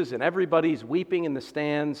loses and everybody's weeping in the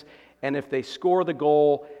stands. And if they score the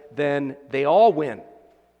goal, then they all win,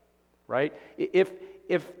 right?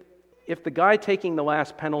 If the guy taking the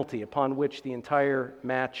last penalty upon which the entire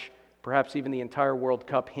match, perhaps even the entire World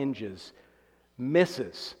Cup hinges,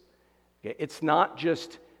 misses, okay, it's not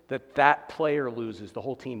just that player loses, the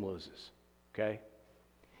whole team loses, okay?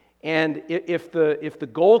 And if the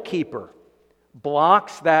goalkeeper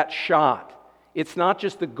blocks that shot, it's not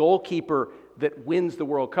just the goalkeeper that wins the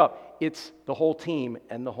World Cup, it's the whole team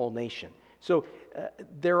and the whole nation. So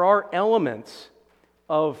there are elements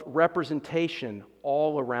of representation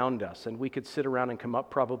all around us, and we could sit around and come up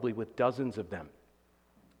probably with dozens of them.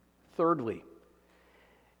 Thirdly,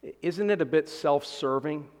 isn't it a bit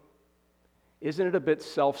self-serving? Isn't it a bit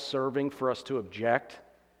self-serving for us to object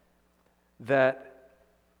that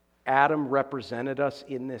Adam represented us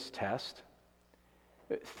in this test?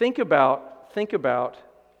 Think about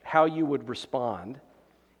how you would respond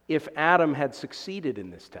if Adam had succeeded in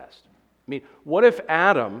this test. I mean, what if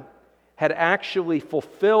Adam had actually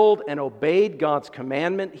fulfilled and obeyed God's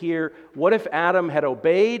commandment here? What if Adam had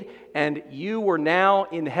obeyed and you were now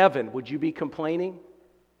in heaven? Would you be complaining?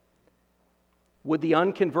 Would the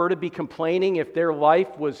unconverted be complaining if their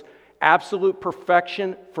life was absolute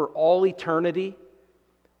perfection for all eternity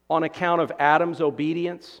on account of Adam's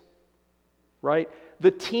obedience? Right?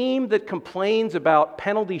 The team that complains about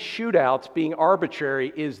penalty shootouts being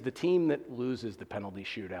arbitrary is the team that loses the penalty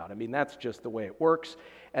shootout. I mean, that's just the way it works,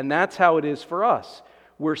 and that's how it is for us.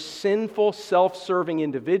 We're sinful, self-serving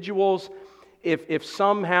individuals. If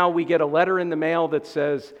somehow we get a letter in the mail that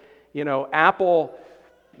says, Apple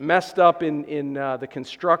messed up in the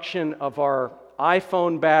construction of our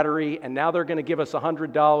iPhone battery, and now they're going to give us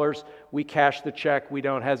 $100, we cash the check, we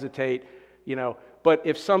don't hesitate, But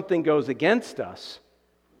if something goes against us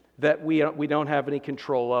that we don't have any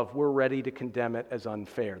control of, we're ready to condemn it as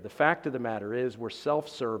unfair. The fact of the matter is we're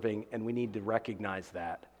self-serving, and we need to recognize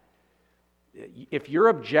that. If your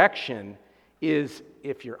objection is,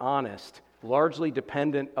 if you're honest, largely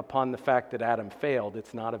dependent upon the fact that Adam failed,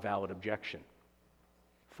 it's not a valid objection.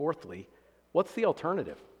 Fourthly, what's the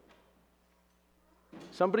alternative?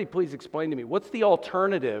 Somebody please explain to me, what's the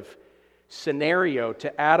alternative scenario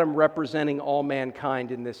to Adam representing all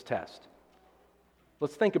mankind in this test?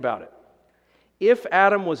 Let's think about it. If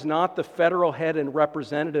Adam was not the federal head and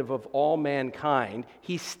representative of all mankind,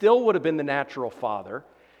 he still would have been the natural father.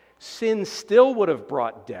 Sin still would have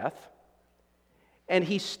brought death. And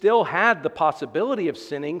he still had the possibility of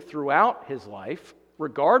sinning throughout his life,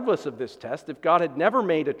 regardless of this test. If God had never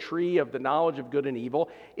made a tree of the knowledge of good and evil,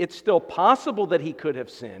 it's still possible that he could have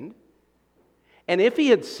sinned. And if he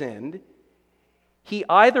had sinned, he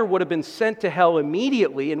either would have been sent to hell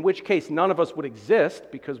immediately, in which case none of us would exist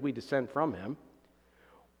because we descend from him,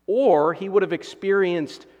 or he would have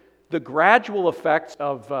experienced the gradual effects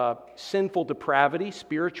of sinful depravity,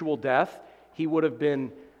 spiritual death. He would have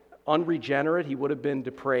been unregenerate, he would have been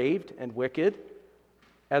depraved and wicked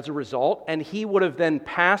as a result, and he would have then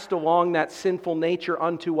passed along that sinful nature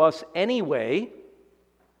unto us anyway.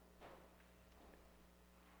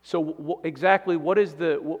 So exactly what is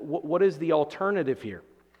the alternative here?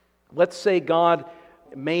 Let's say God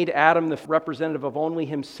made Adam the representative of only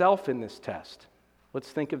himself in this test. Let's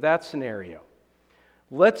think of that scenario.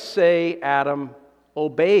 Let's say Adam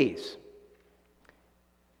obeys.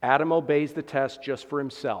 Adam obeys the test just for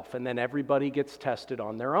himself, and then everybody gets tested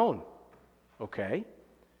on their own. Okay?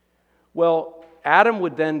 Well, Adam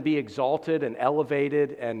would then be exalted and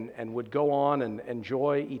elevated and would go on and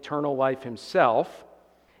enjoy eternal life himself.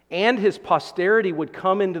 And his posterity would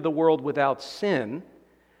come into the world without sin,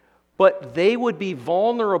 but they would be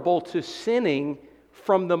vulnerable to sinning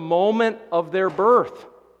from the moment of their birth.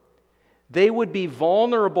 They would be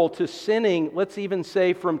vulnerable to sinning, let's even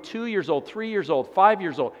say from 2 years old, 3 years old, 5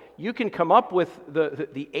 years old. You can come up with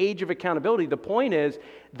the age of accountability. The point is,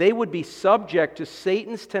 they would be subject to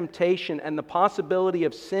Satan's temptation and the possibility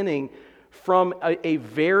of sinning from a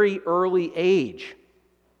very early age.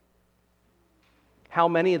 How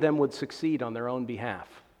many of them would succeed on their own behalf?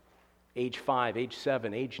 Age 5, age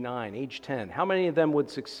 7, age 9, age 10. How many of them would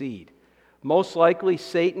succeed? Most likely,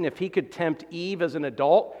 Satan, if he could tempt Eve as an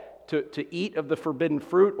adult to eat of the forbidden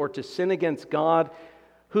fruit or to sin against God,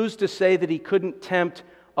 who's to say that he couldn't tempt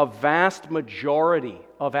a vast majority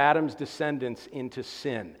of Adam's descendants into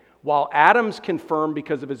sin? While Adam's confirmed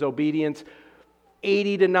because of his obedience,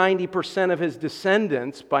 80 to 90% of his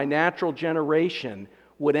descendants by natural generation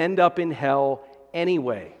would end up in hell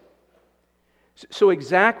anyway. So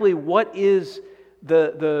exactly what is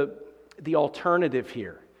the alternative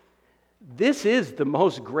here? This is the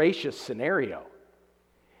most gracious scenario.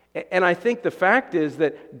 And I think the fact is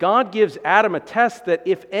that God gives Adam a test that,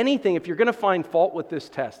 if anything, if you're going to find fault with this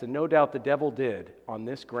test, and no doubt the devil did on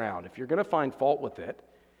this ground, if you're going to find fault with it,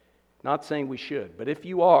 not saying we should, but if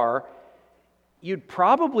you are, you'd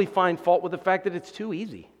probably find fault with the fact that it's too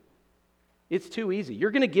easy. It's too easy.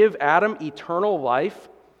 You're going to give Adam eternal life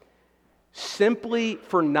simply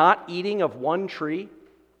for not eating of one tree.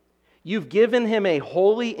 You've given him a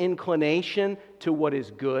holy inclination to what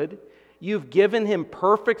is good. You've given him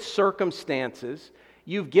perfect circumstances.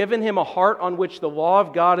 You've given him a heart on which the law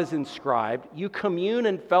of God is inscribed. You commune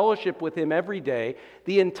and fellowship with him every day.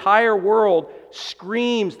 The entire world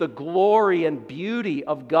screams the glory and beauty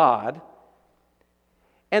of God.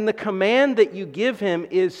 And the command that you give him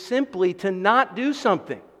is simply to not do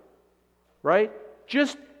something, right?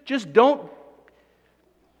 Just don't.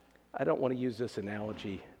 I don't want to use this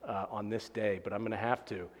analogy on this day, but I'm going to have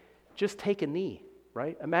to. Just take a knee,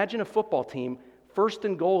 right? Imagine a football team, first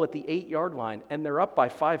and goal at the 8-yard line, and they're up by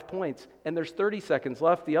 5 points, and there's 30 seconds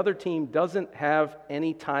left. The other team doesn't have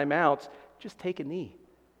any timeouts. Just take a knee.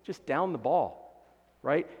 Just down the ball.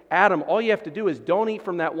 Right? Adam, all you have to do is don't eat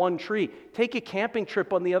from that one tree. Take a camping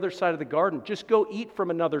trip on the other side of the garden. Just go eat from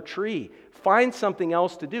another tree. Find something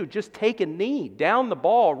else to do. Just take a knee, down the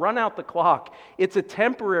ball, run out the clock. It's a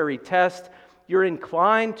temporary test. You're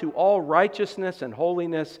inclined to all righteousness and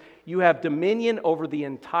holiness. You have dominion over the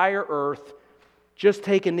entire earth. Just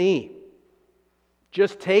take a knee.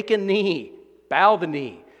 Just take a knee. Bow the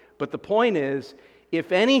knee. But the point is,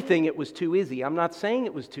 if anything, it was too easy. I'm not saying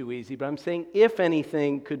it was too easy, but I'm saying if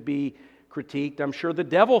anything could be critiqued, I'm sure the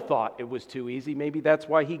devil thought it was too easy. Maybe that's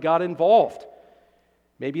why he got involved.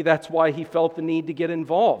 Maybe that's why he felt the need to get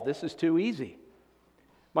involved. This is too easy.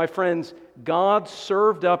 My friends, God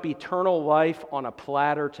served up eternal life on a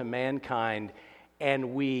platter to mankind,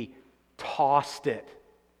 and we tossed it.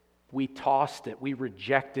 We tossed it. We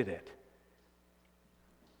rejected it.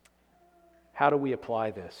 How do we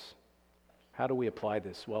apply this? How do we apply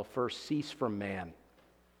this? Well, first, cease from man.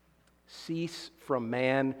 Cease from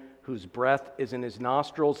man whose breath is in his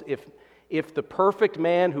nostrils. If the perfect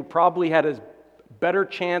man who probably had a better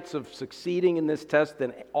chance of succeeding in this test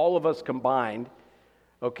than all of us combined,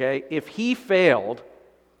 okay, if he failed,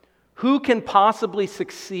 who can possibly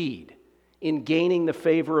succeed in gaining the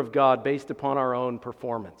favor of God based upon our own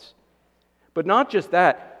performance? But not just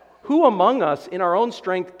that, who among us in our own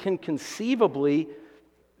strength can conceivably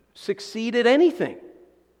succeed at anything?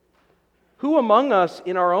 Who among us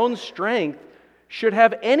in our own strength should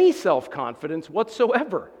have any self-confidence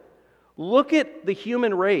whatsoever? Look at the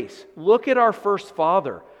human race. Look at our first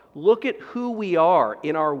father. Look at who we are.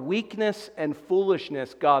 In our weakness and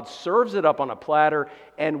foolishness, God serves it up on a platter,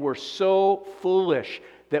 and we're so foolish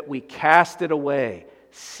that we cast it away.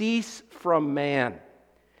 Cease from man.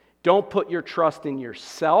 Don't put your trust in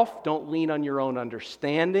yourself. Don't lean on your own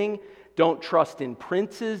understanding. Don't trust in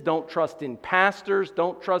princes. Don't trust in pastors.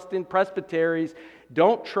 Don't trust in presbyteries.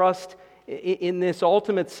 Don't trust in this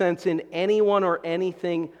ultimate sense in anyone or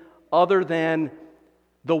anything other than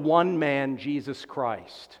the one man, Jesus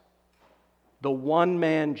Christ. The one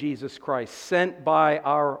man, Jesus Christ, sent by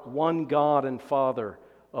our one God and Father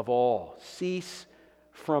of all. Cease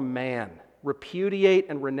from man. Repudiate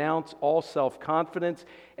and renounce all self-confidence.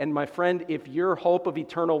 And my friend, if your hope of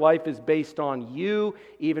eternal life is based on you,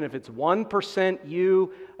 even if it's 1%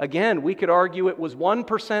 you, again, we could argue it was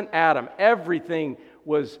 1% Adam. Everything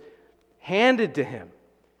was handed to him.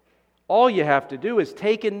 All you have to do is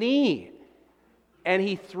take a knee. And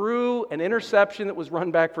he threw an interception that was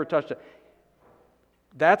run back for a touchdown.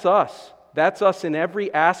 That's us. That's us in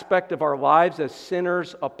every aspect of our lives as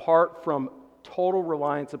sinners apart from total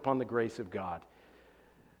reliance upon the grace of God.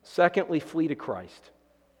 Secondly, flee to Christ.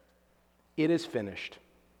 It is finished.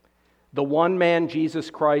 The one man, Jesus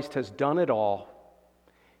Christ, has done it all.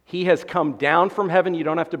 He has come down from heaven. You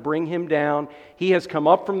don't have to bring him down. He has come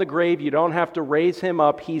up from the grave. You don't have to raise him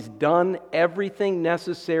up. He's done everything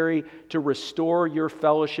necessary to restore your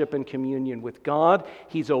fellowship and communion with God.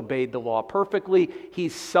 He's obeyed the law perfectly.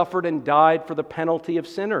 He's suffered and died for the penalty of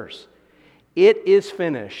sinners. It is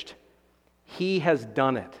finished. He has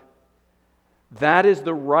done it. That is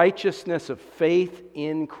the righteousness of faith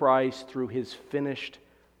in Christ through his finished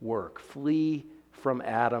work. Flee from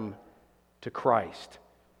Adam to Christ.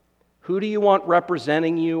 Who do you want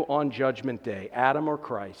representing you on Judgment Day, Adam or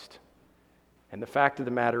Christ? And the fact of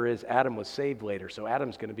the matter is, Adam was saved later, so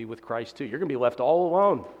Adam's going to be with Christ too. You're going to be left all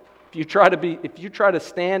alone. If you try to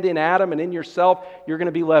stand in Adam and in yourself, you're going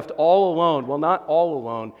to be left all alone. Well, not all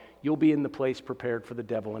alone. you'll be in the place prepared for the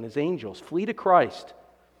devil and his angels. Flee to Christ.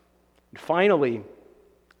 And finally,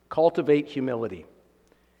 cultivate humility.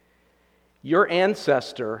 Your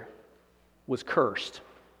ancestor was cursed.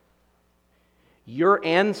 Your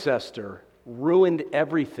ancestor ruined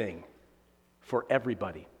everything for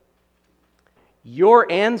everybody.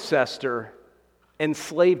 Your ancestor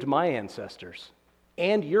enslaved my ancestors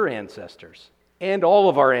and your ancestors and all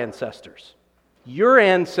of our ancestors. Your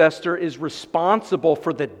ancestor is responsible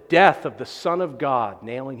for the death of the Son of God,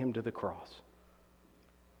 nailing him to the cross.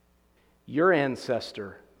 Your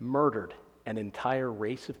ancestor murdered an entire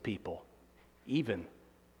race of people, even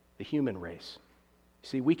the human race.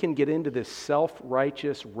 See, we can get into this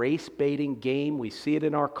self-righteous, race-baiting game. We see it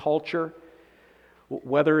in our culture,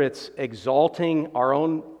 whether it's exalting our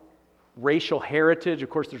own racial heritage. Of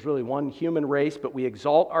course, there's really one human race, but we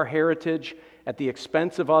exalt our heritage at the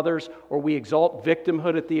expense of others, or we exalt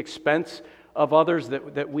victimhood at the expense of others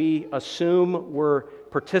that we assume were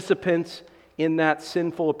participants in that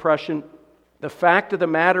sinful oppression. The fact of the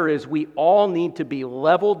matter is we all need to be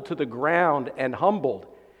leveled to the ground and humbled,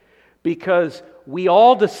 because we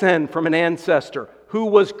all descend from an ancestor who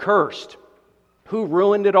was cursed, who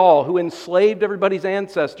ruined it all, who enslaved everybody's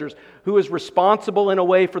ancestors, who is responsible in a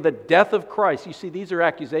way for the death of Christ. You see, these are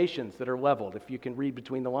accusations that are leveled, if you can read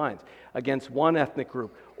between the lines, against one ethnic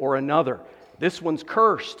group or another. This one's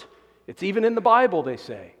cursed. It's even in the Bible, they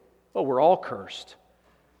say. Oh, we're all cursed.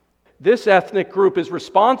 This ethnic group is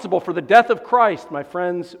responsible for the death of Christ. My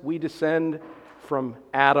friends, we descend from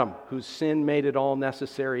Adam, whose sin made it all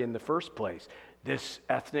necessary in the first place. This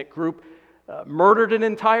ethnic group murdered an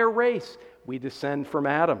entire race. We descend from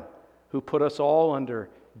Adam, who put us all under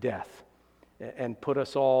death and put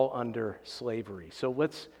us all under slavery. So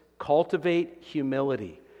let's cultivate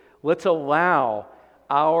humility. Let's allow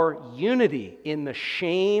our unity in the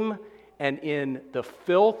shame and in the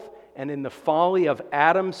filth and in the folly of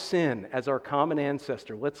Adam's sin as our common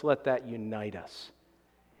ancestor. Let's let that unite us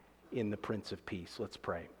in the Prince of Peace. Let's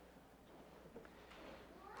pray.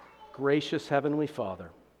 Gracious Heavenly Father,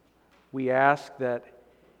 we ask that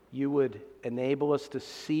you would enable us to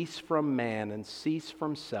cease from man and cease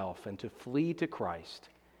from self and to flee to Christ.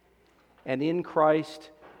 And in Christ,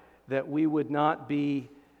 that we would not be,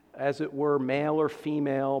 as it were, male or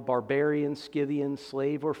female, barbarian, Scythian,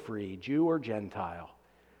 slave or free, Jew or Gentile,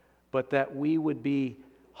 but that we would be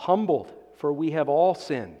humbled, for we have all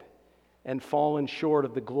sinned and fallen short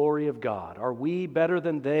of the glory of God. Are we better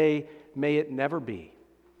than they? May it never be.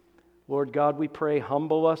 Lord God, we pray,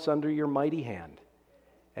 humble us under your mighty hand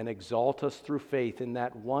and exalt us through faith in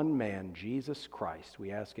that one man, Jesus Christ.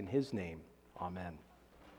 We ask in his name. Amen.